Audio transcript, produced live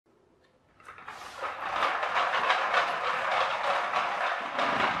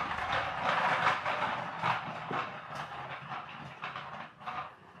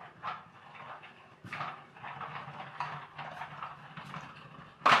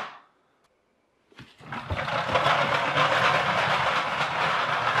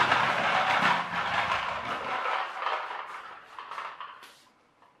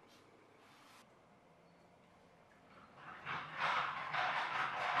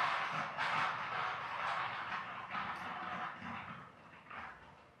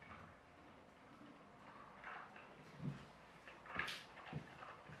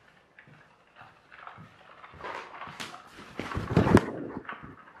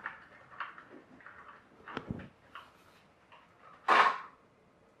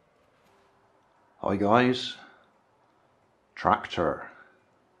Hi guys, tractor.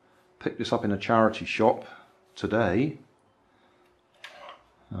 Picked this up in a charity shop today.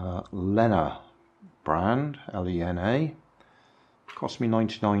 LENA brand, LENA. Cost me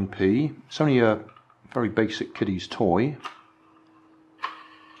 99p. It's only a very basic kiddie's toy.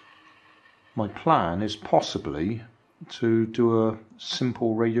 My plan is possibly to do a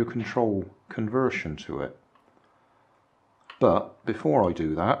simple radio control conversion to it. But before I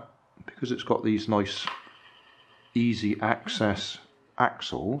do that, because it's got these nice easy access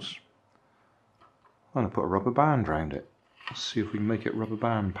axles, I'm going to put a rubber band around it. Let's see if we can make it rubber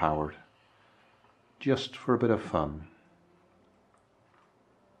band powered, just for a bit of fun.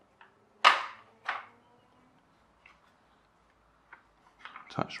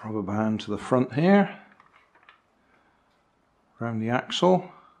 Attach the rubber band to the front here, around the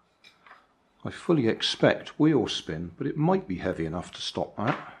axle. I fully expect wheel spin, but it might be heavy enough to stop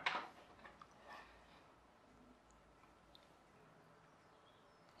that.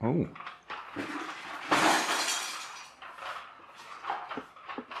 Oh.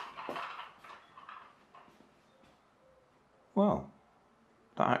 Well,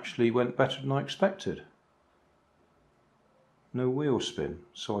 that actually went better than I expected. No wheel spin,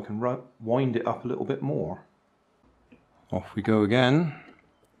 so I can wind it up a little bit more. Off we go again.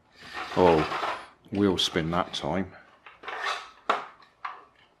 Oh, wheel spin that time.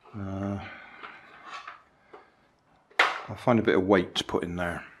 I'll find a bit of weight to put in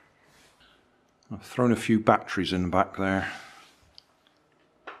there. I've thrown a few batteries in the back there.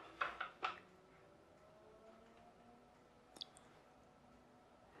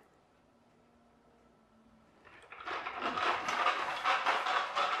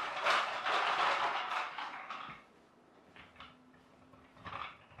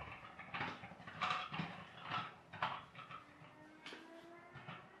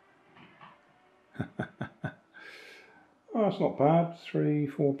 Oh, that's not bad. 3,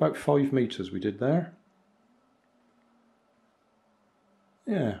 4, about 5 meters we did there.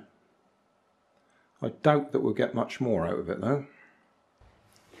 Yeah. I doubt that we'll get much more out of it though.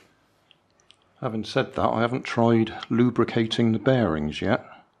 Having said that, I haven't tried lubricating the bearings yet.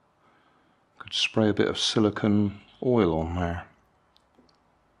 Could spray a bit of silicone oil on there.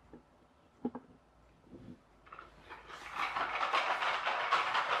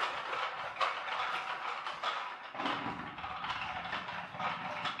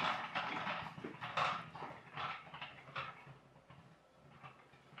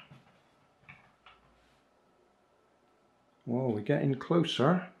 Well, we're getting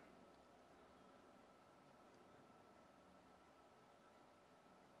closer.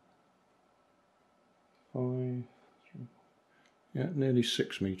 Yeah, nearly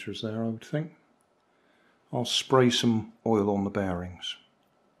 6 meters there, I would think. I'll spray some oil on the bearings.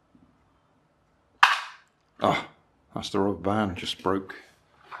 Ah, that's the rubber band just broke.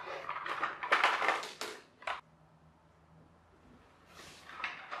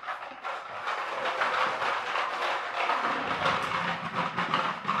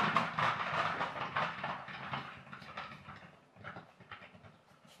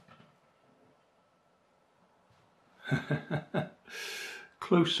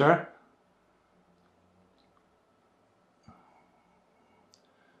 Closer.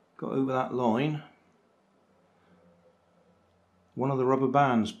 Got over that line. One of the rubber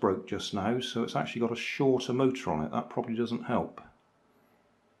bands broke just now, so it's actually got a shorter motor on it. That probably doesn't help.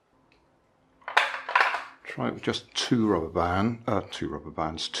 Try it with just two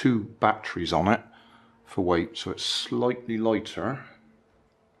batteries on it for weight, so it's slightly lighter.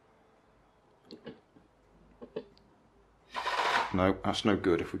 No, that's no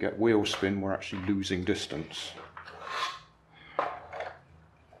good. If we get wheel spin, we're actually losing distance. So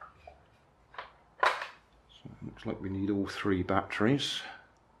it looks like we need all 3 batteries.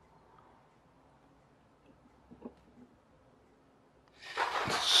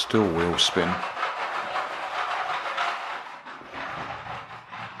 Still wheel spin.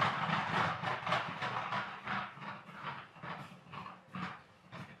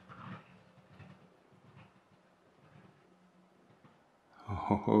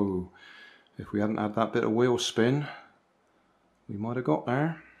 Oh, if we hadn't had that bit of wheel spin, we might have got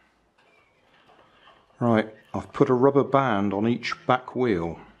there. Right, I've put a rubber band on each back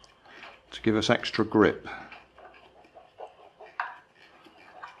wheel to give us extra grip.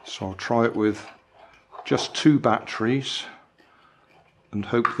 So I'll try it with just 2 batteries and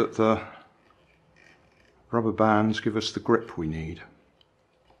hope that the rubber bands give us the grip we need.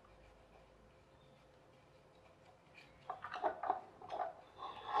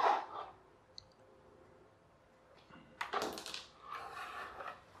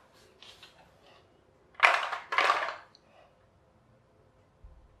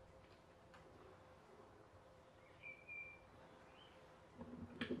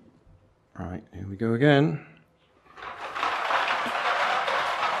 Right, here we go again.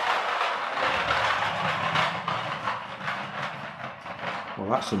 Well,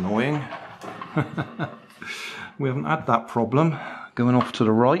 that's annoying. We haven't had that problem going off to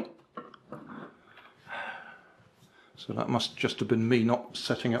the right. So that must just have been me not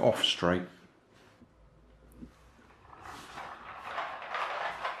setting it off straight.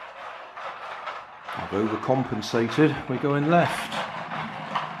 I've overcompensated, we're going left.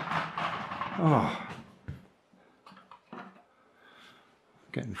 Oh,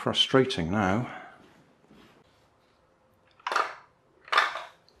 getting frustrating now.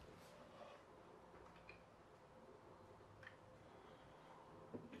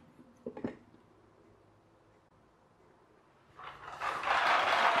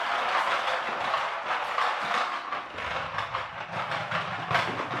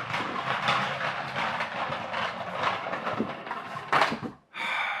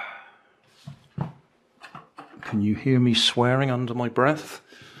 Can you hear me swearing under my breath?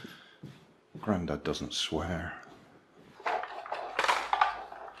 Grandad doesn't swear.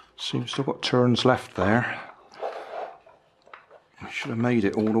 Seems to have got turns left there. I should have made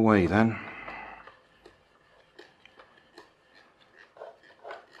it all the way then.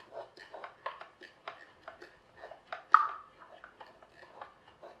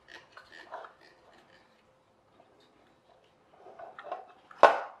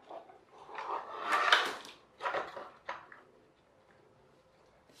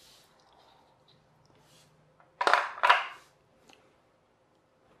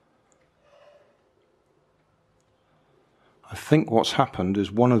 I think what's happened is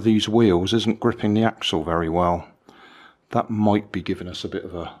one of these wheels isn't gripping the axle very well. That might be giving us a bit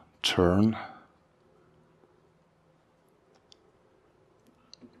of a turn.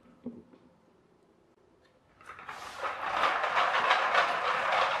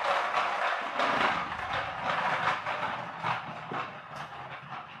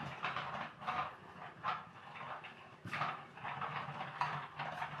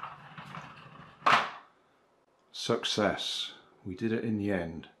 Success. We did it in the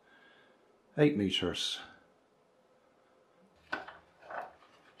end. 8 meters.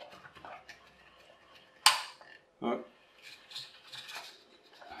 Oh.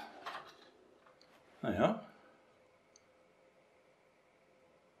 There you are.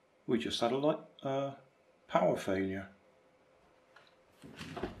 We just had a power failure.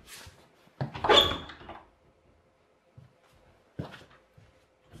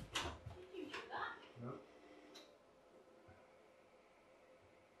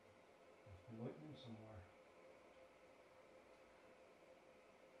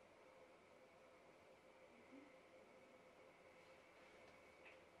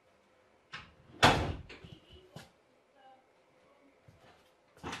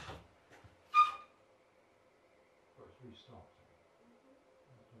 Restart.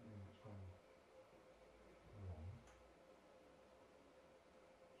 I don't think it's gone wrong.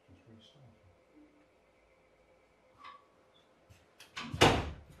 Just restart.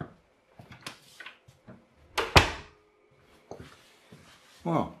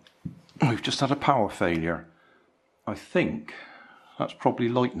 Well, we've just had a power failure. I think that's probably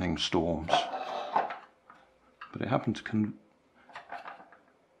lightning storms, but it happened to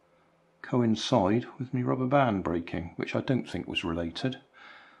coincide with my rubber band breaking, which I don't think was related.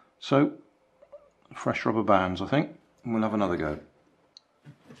 So, fresh rubber bands I think, and we'll have another go.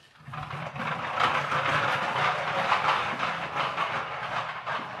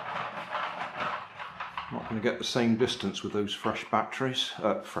 Not going to get the same distance with those fresh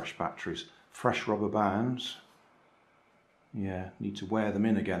rubber bands. Yeah, need to wear them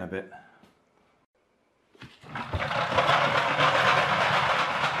in again a bit.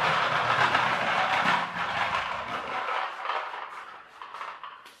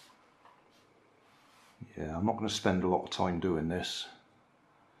 Yeah, I'm not going to spend a lot of time doing this.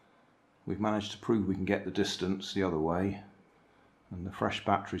 We've managed to prove we can get the distance the other way, and the fresh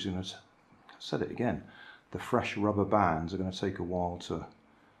batteries in it. I said it again. The fresh rubber bands are going to take a while to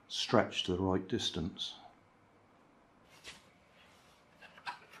stretch to the right distance.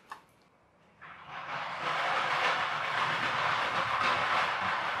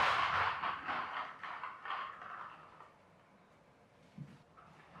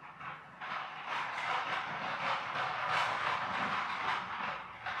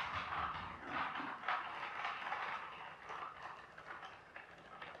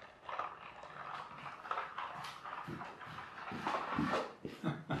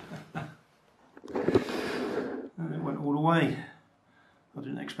 It went all the way. I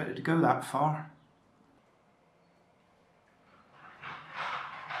didn't expect it to go that far.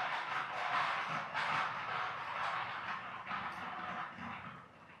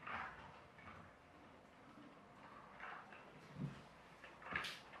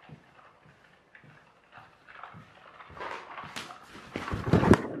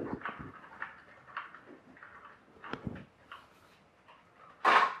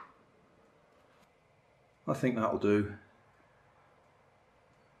 I think that'll do.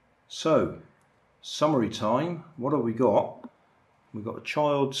 So, summary time. What have we got? We've got a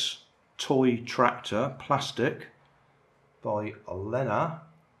child's toy tractor, plastic, by LENA.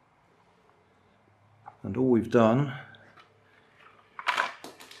 And all we've done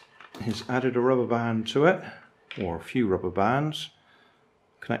is added a rubber band to it, or a few rubber bands,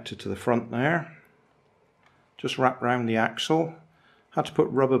 connected to the front there. Just wrapped around the axle. Had to put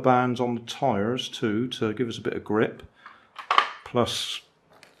rubber bands on the tyres too to give us a bit of grip, plus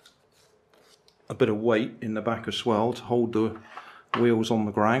a bit of weight in the back as well to hold the wheels on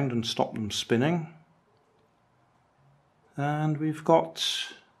the ground and stop them spinning. And we've got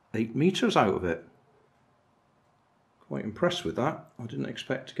 8 meters out of it. Quite impressed with that. I didn't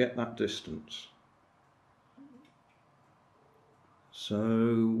expect to get that distance.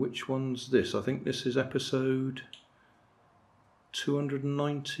 So which one's this? I think this is episode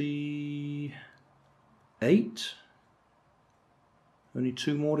 298. Only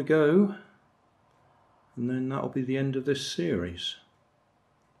 2 more to go, and then that'll be the end of this series,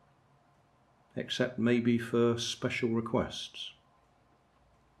 except maybe for special requests.